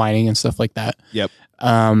 coal mining and stuff like that. Yep.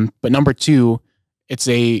 But number two, it's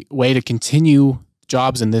a way to continue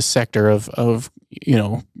jobs in this sector of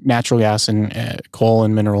natural gas and coal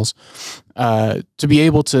and minerals, to be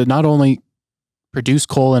able to not only produce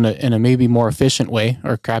coal in a maybe more efficient way,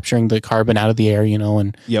 or capturing the carbon out of the air,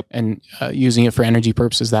 and using it for energy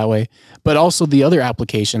purposes that way, but also the other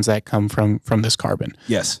applications that come from this carbon.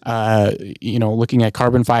 Yes. Looking at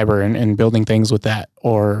carbon fiber and building things with that,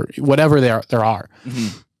 or whatever there are.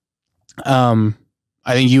 Mm-hmm.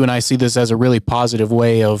 I think you and I see this as a really positive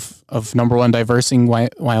way of number one, diversing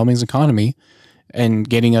Wyoming's economy and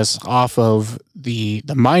getting us off of the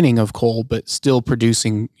mining of coal, but still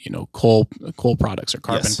producing, coal products or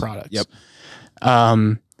carbon products. Yep.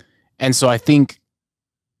 And so I think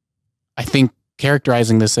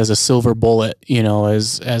characterizing this as a silver bullet,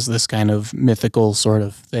 as this kind of mythical sort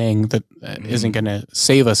of thing that isn't going to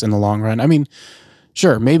save us in the long run. I mean,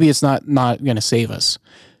 sure, maybe it's not going to save us,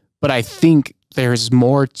 but I think there's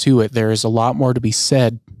more to it. There is a lot more to be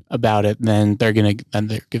said about it than they're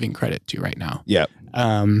giving credit to right now. Yeah.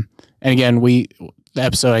 And again, the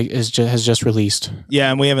episode has just released. Yeah,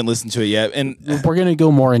 and we haven't listened to it yet, and we're gonna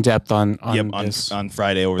go more in depth on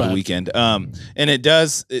Friday over the weekend. And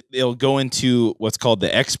it'll go into what's called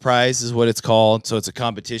the X Prize, is what it's called. So it's a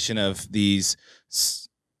competition of these.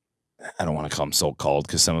 I don't want to call them so-called,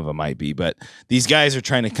 because some of them might be, but these guys are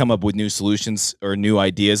trying to come up with new solutions or new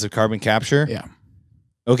ideas of carbon capture. Yeah.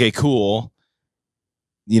 Okay, cool.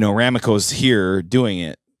 Ramaco's here doing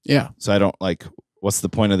it. Yeah. So I don't what's the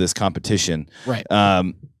point of this competition? Right.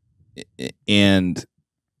 And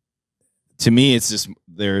to me, it's just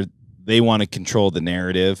they want to control the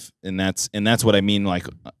narrative. And that's what I mean. Like,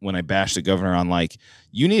 when I bash the governor on,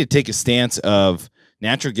 you need to take a stance of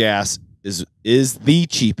natural gas is the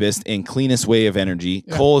cheapest and cleanest way of energy.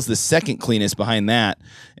 Yeah. Coal is the second cleanest behind that.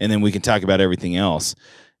 And then we can talk about everything else.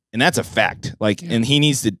 And that's a fact. And he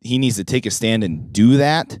needs to take a stand and do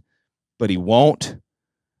that, but he won't.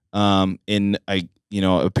 Apparently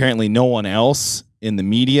no one else in the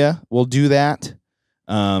media will do that.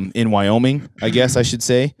 In Wyoming, I guess I should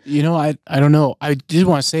say. I don't know. I did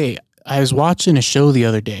want to say, I was watching a show the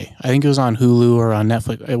other day. I think it was on Hulu or on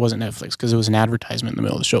Netflix. It wasn't Netflix because it was an advertisement in the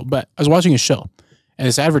middle of the show. But I was watching a show, and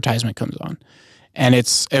this advertisement comes on, and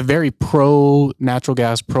it's a very pro natural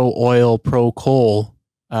gas, pro oil, pro coal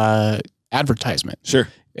advertisement. Sure.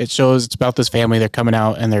 It's about this family. They're coming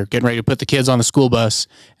out and they're getting ready to put the kids on the school bus.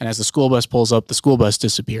 And as the school bus pulls up, the school bus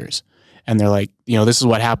disappears. And they're like, this is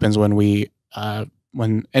what happens when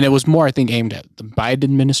and it was more, I think, aimed at the Biden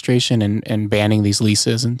administration and banning these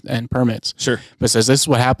leases and permits. Sure. But it says this is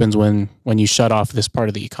what happens when you shut off this part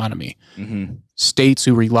of the economy. Mm-hmm. States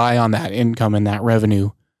who rely on that income and that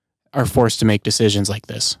revenue are forced to make decisions like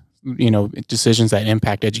this. Decisions that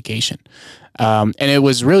impact education. And it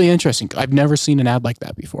was really interesting. I've never seen an ad like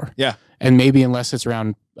that before. Yeah. And maybe unless it's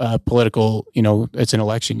around political, it's an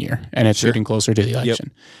election year and it's getting closer to the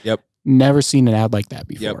election. Yep. Never seen an ad like that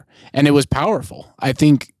before. Yep. And it was powerful. I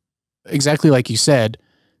think exactly like you said,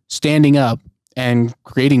 standing up and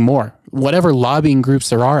creating more, whatever lobbying groups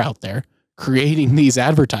there are out there, creating these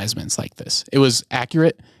advertisements like this. It was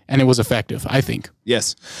accurate and it was effective, I think.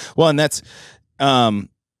 Yes. Well, and that's, we'll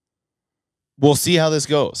see how this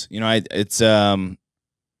goes. It's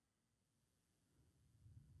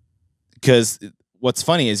because what's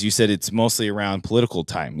funny is you said it's mostly around political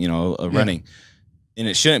time, running, and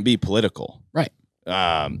it shouldn't be political. Right.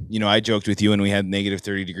 I joked with you when we had negative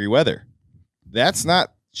 30-degree weather. That's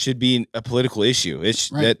not should be a political issue. It's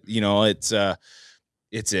right. That,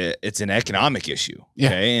 it's an economic issue.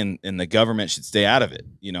 Okay. Yeah. And the government should stay out of it.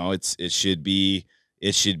 It should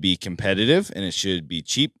be competitive, and it should be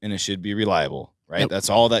cheap, and it should be reliable. Right. Yep. That's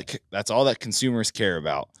all that consumers care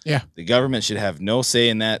about. Yeah. The government should have no say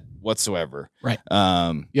in that whatsoever. Right.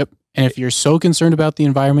 Yep. And if you're so concerned about the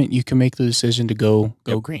environment, you can make the decision to go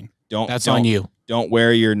green. That's on you. Don't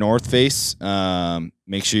wear your North Face.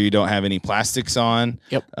 Make sure you don't have any plastics on.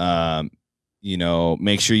 Yep. You know,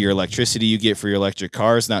 make sure your electricity you get for your electric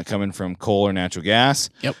car is not coming from coal or natural gas.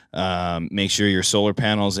 Yep. Make sure your solar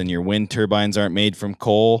panels and your wind turbines aren't made from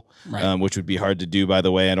coal, right. Which would be hard to do, by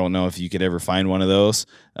the way. I don't know if you could ever find one of those.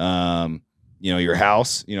 You know, your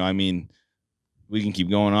house, you know, I mean, we can keep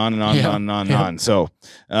going on and on and on and on and on. So,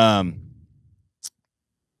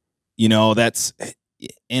 you know, that's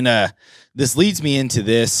this leads me into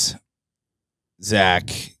this, Zach,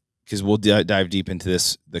 because we'll dive deep into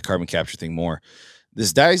this, the carbon capture thing more.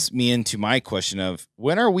 This dives me into my question of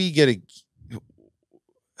when are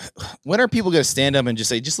people going to stand up and just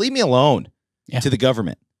say, just leave me alone to the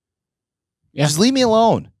government? Yeah. Just leave me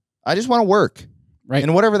alone. I just want to work. Right.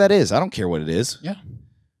 And whatever that is, I don't care what it is. Yeah.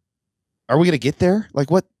 Are we going to get there? Like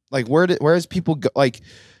what, like where is people go? Like,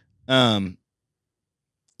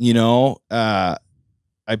 you know, I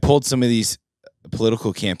pulled some of these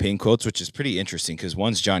political campaign quotes, which is pretty interesting because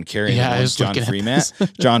one's John Kerry and one's John Fremont.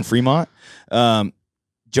 John Fremont.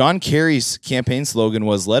 John Kerry's campaign slogan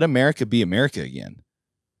was "Let America be America again."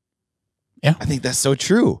 Yeah, I think that's so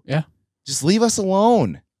true. Yeah, just leave us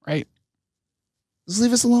alone. Right. Just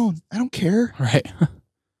leave us alone. I don't care. Right.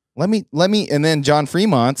 Let me, and then John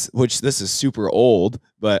Fremont's, which this is super old,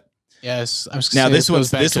 but. Yes, I was now say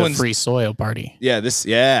this one's Free Soil Party. Yeah, this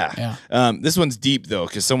one's deep though,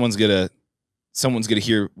 because someone's gonna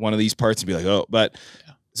hear one of these parts and be like, oh, but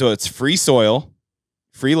so it's free soil,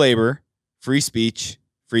 free labor, free speech,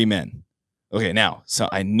 free men. Okay, now so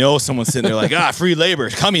I know someone's sitting there like, free labor,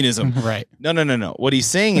 communism. Right. No. What he's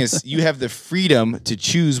saying is you have the freedom to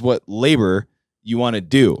choose what labor you want to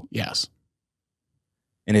do. Yes.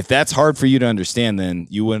 And if that's hard for you to understand, then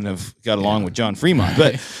you wouldn't have got along with John Fremont.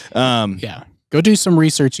 But yeah, go do some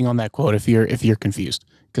researching on that quote if you're confused,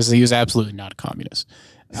 because he was absolutely not a communist.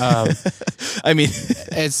 I mean,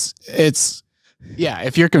 it's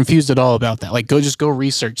if you're confused at all about that, like go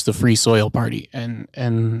research the Free Soil Party, and I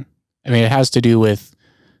mean it has to do with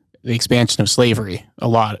the expansion of slavery. A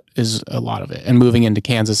lot of it, and moving into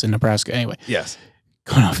Kansas and Nebraska. Anyway, yes,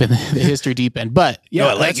 going off in the history deep end, but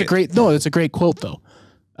yeah, that's a great quote though.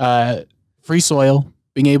 Free soil,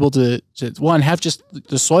 being able to one, have just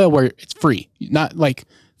the soil where it's free, not like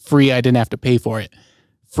free, I didn't have to pay for it.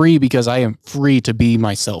 Free because I am free to be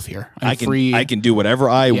myself here. I can do whatever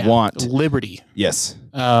I want. Liberty. Yes.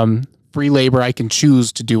 Free labor, I can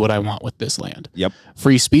choose to do what I want with this land. Yep.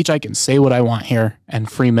 Free speech, I can say what I want here. And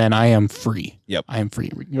free men, I am free. Yep. I am free.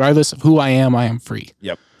 Regardless of who I am free.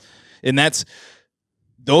 Yep. And that's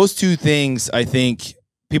those two things. I think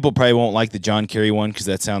people probably won't like the John Kerry one because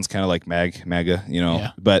that sounds kind of like MAGA, you know.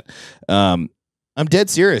 Yeah. But I'm dead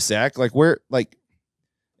serious, Zach. Like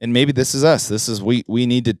and maybe this is us. This is we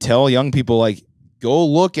need to tell young people, like, go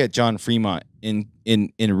look at John Fremont and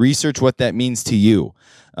research what that means to you,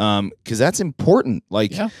 because that's important.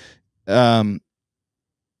 Like, I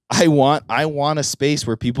want a space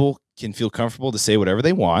where people can feel comfortable to say whatever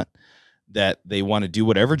they want, that they want to do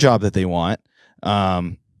whatever job that they want,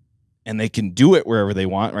 and they can do it wherever they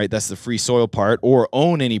want. Right? That's the free soil part, or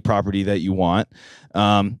own any property that you want,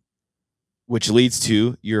 which leads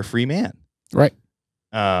to you're a free man. Right.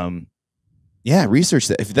 Research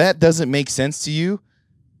that. If that doesn't make sense to you,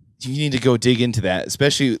 you need to go dig into that,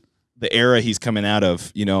 especially the era he's coming out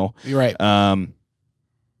of, you know. You're right. And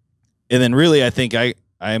then really, I think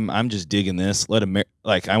I'm just digging this.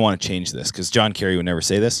 I want to change this, because John Kerry would never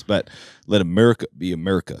say this, but let America be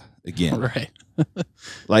America again. Right.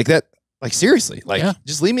 Like that. Like, seriously,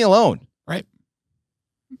 just leave me alone. Right.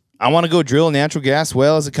 I want to go drill a natural gas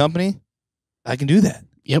well as a company. I can do that.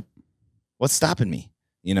 Yep. What's stopping me?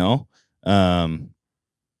 You know?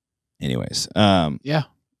 Anyways. Yeah,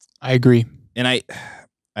 I agree. And I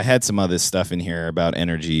had some other stuff in here about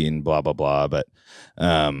energy and blah, blah, blah. But,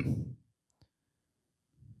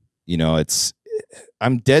 you know,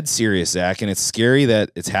 I'm dead serious, Zach. And it's scary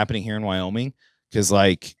that it's happening here in Wyoming, because,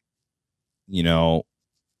 like, you know,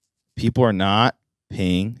 people are not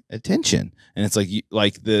paying attention. And it's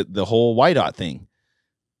like the whole YDOT thing.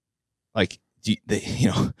 Like, you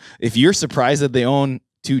know, if you're surprised that they own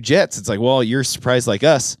 2 jets, it's like, well, you're surprised like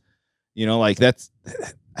us, you know, like that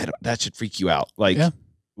should freak you out. Like,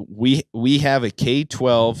 we have a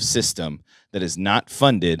K-12 system that is not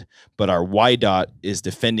funded, but our YDOT is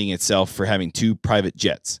defending itself for having 2 private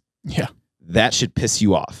jets. Yeah. That should piss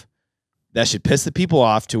you off. That should piss the people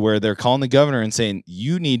off to where they're calling the governor and saying,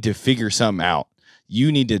 you need to figure something out. You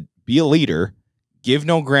need to be a leader, give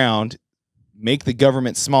no ground, make the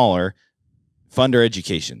government smaller, fund our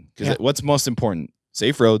education. Because what's most important?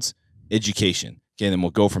 Safe roads education. Okay, then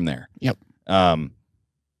we'll go from there. Yep.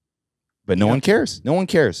 But no one cares. No one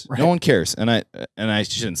cares. Right. No one cares. And I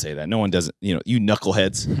shouldn't say that. No one doesn't. You know, you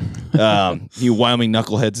knuckleheads, you Wyoming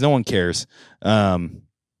knuckleheads. No one cares.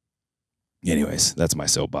 Anyways, that's my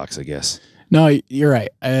soapbox, I guess. No, you're right.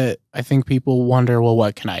 I think people wonder, well,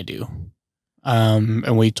 what can I do?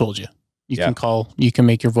 And we told you. You can call. You can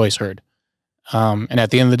make your voice heard. And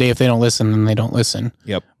at the end of the day, if they don't listen, then they don't listen.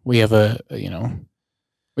 Yep. We have a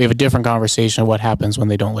different conversation of what happens when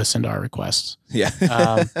they don't listen to our requests.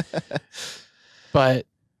 Yeah. But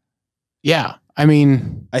yeah, I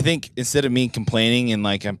mean, I think instead of me complaining and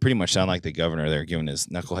like I'm pretty much sound like the governor there giving his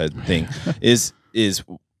knucklehead thing is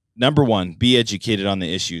number one, be educated on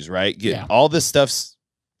the issues, right? Get all this stuff's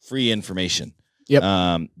free information. Yep.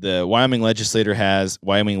 The Wyoming legislature has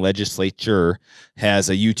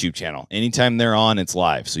a YouTube channel. Anytime they're on, it's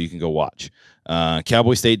live, so you can go watch.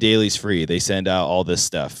 Cowboy State Daily's free. They send out all this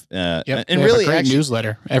stuff. And really, a great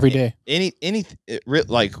newsletter every day.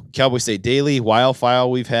 Like Cowboy State Daily,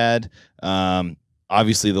 Wildfile we've had.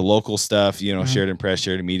 Obviously the local stuff. You know, Sheridan Press,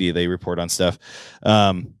 Sheridan Media. They report on stuff.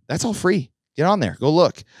 That's all free. Get on there. Go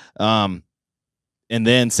look. And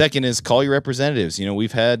then second is call your representatives. You know,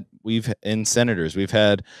 we've senators. We've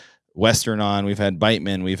had Western on. We've had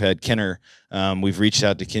Beitman. We've had Kenner. We've reached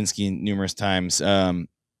out to Kinski numerous times.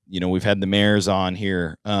 You know, we've had the mayors on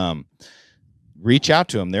here. Reach out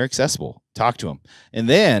to them. They're accessible. Talk to them. And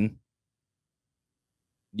then,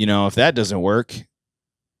 you know, if that doesn't work,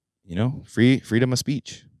 you know, freedom of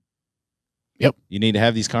speech. Yep. You need to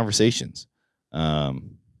have these conversations.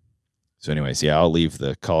 So anyways, yeah, I'll leave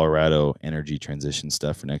the Colorado energy transition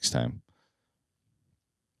stuff for next time.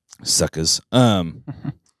 Suckers. Let's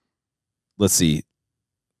see.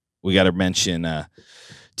 We got to mention,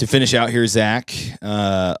 to finish out here, Zach,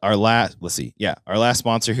 our last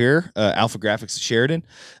sponsor here, Alpha Graphics Sheridan.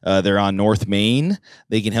 They're on North Main.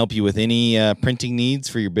 They can help you with any printing needs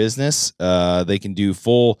for your business. They can do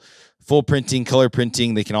full printing, color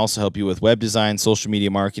printing. They can also help you with web design, social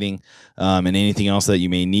media marketing, and anything else that you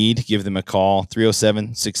may need. Give them a call,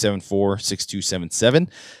 307-674-6277.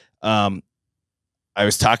 I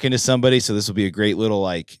was talking to somebody, so this will be a great little,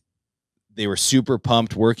 like, they were super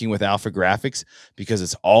pumped working with Alpha Graphics because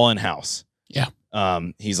it's all in-house. Yeah.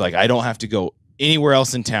 He's like, I don't have to go anywhere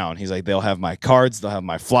else in town. He's like, they'll have my cards, they'll have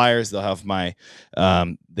my flyers, they'll have my,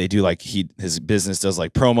 they do like, his business does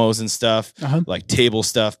like promos and stuff, like table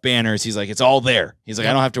stuff, banners. He's like, it's all there. He's like,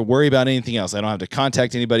 I don't have to worry about anything else. I don't have to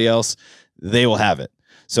contact anybody else. They will have it.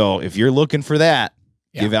 So if you're looking for that,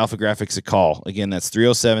 give Alpha Graphics a call. Again, that's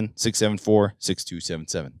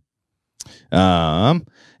 307-674-6277.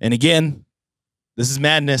 And again, this is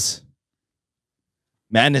madness.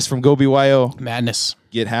 Madness from GoBeWYO. Madness.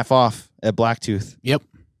 Get half off at Blacktooth. Yep.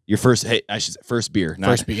 Your first beer. First beer,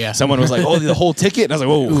 yeah. Someone was like, oh, the whole ticket? And I was like,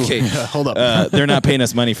 whoa, okay. Hold up. They're not paying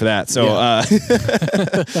us money for that. So,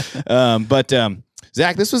 but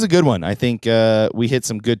Zach, this was a good one. I think we hit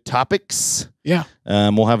some good topics. Yeah.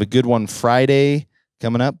 We'll have a good one Friday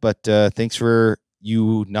coming up, but thanks for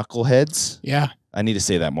you knuckleheads. Yeah. I need to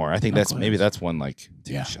say that more. I think that's one like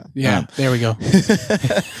shot. Yeah. There we go.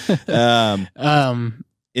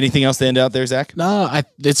 Anything else to end out there, Zach? No,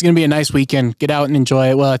 it's gonna be a nice weekend. Get out and enjoy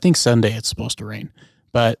it. Well, I think Sunday it's supposed to rain,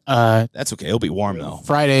 but that's okay. It'll be warm though.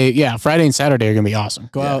 Friday and Saturday are gonna be awesome.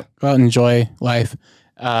 Go out and enjoy life.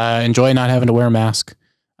 Enjoy not having to wear a mask.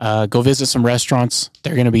 Go visit some restaurants.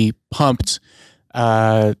 They're gonna be pumped.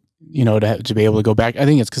 You know, to be able to go back. I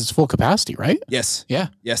think it's because it's full capacity, right? Yes. Yeah.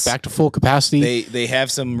 Yes. Back to full capacity. They have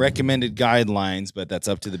some recommended guidelines, but that's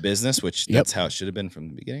up to the business, which that's how it should have been from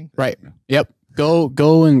the beginning. Right. Yep. Go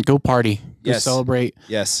party. Go celebrate.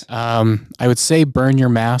 Yes. I would say burn your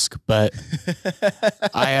mask, but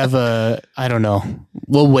I don't know.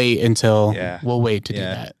 We'll wait to do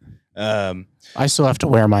that. I still have to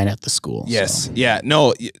wear mine at the school. Yes. So. Yeah.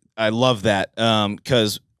 No, I love that.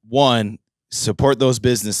 Because one, support those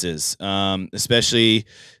businesses, especially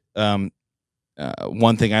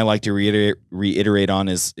one thing I like to reiterate on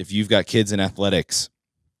is if you've got kids in athletics,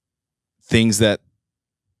 things that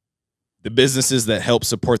the businesses that help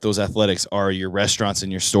support those athletics are your restaurants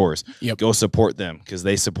and your stores. Yep. Go support them because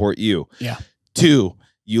they support you. Yeah. 2,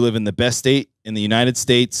 you live in the best state in the United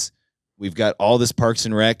States. We've got all this Parks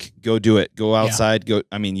and Rec. Go do it. Go outside. Go.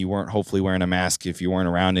 I mean, you weren't hopefully wearing a mask if you weren't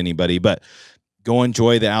around anybody, but go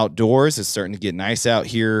enjoy the outdoors. It's starting to get nice out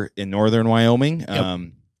here in northern Wyoming. Yep.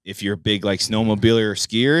 If you're a big like snowmobiler or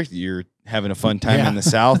skier, you're having a fun time in the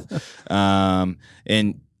South. And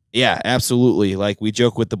yeah, absolutely. Like we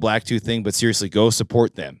joke with the Blacktooth thing, but seriously, go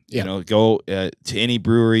support them. You know, go to any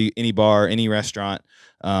brewery, any bar, any restaurant.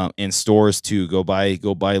 and stores to go buy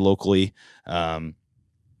locally.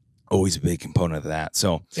 Always a big component of that.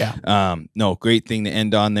 So yeah, no, great thing to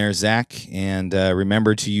end on there, Zach. And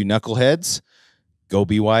remember, to you knuckleheads, go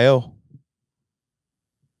BYO.